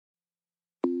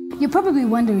You're probably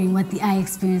wondering what the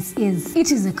iExperience is.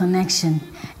 It is a connection.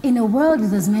 In a world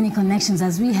with as many connections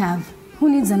as we have, who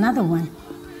needs another one?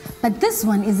 But this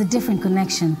one is a different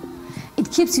connection.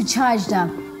 It keeps you charged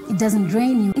up. It doesn't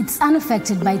drain you. It's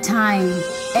unaffected by time,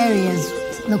 areas,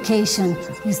 location.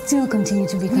 You still continue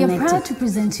to be connected. We are proud to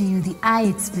present to you the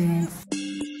iExperience.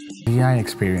 The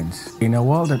iExperience. In a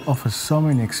world that offers so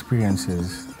many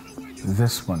experiences,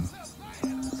 this one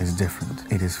is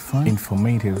different. It is fun,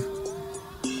 informative,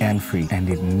 and free, and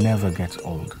it never gets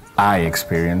old.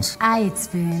 iExperience.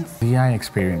 iExperience. The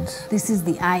iExperience. This is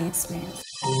the iExperience.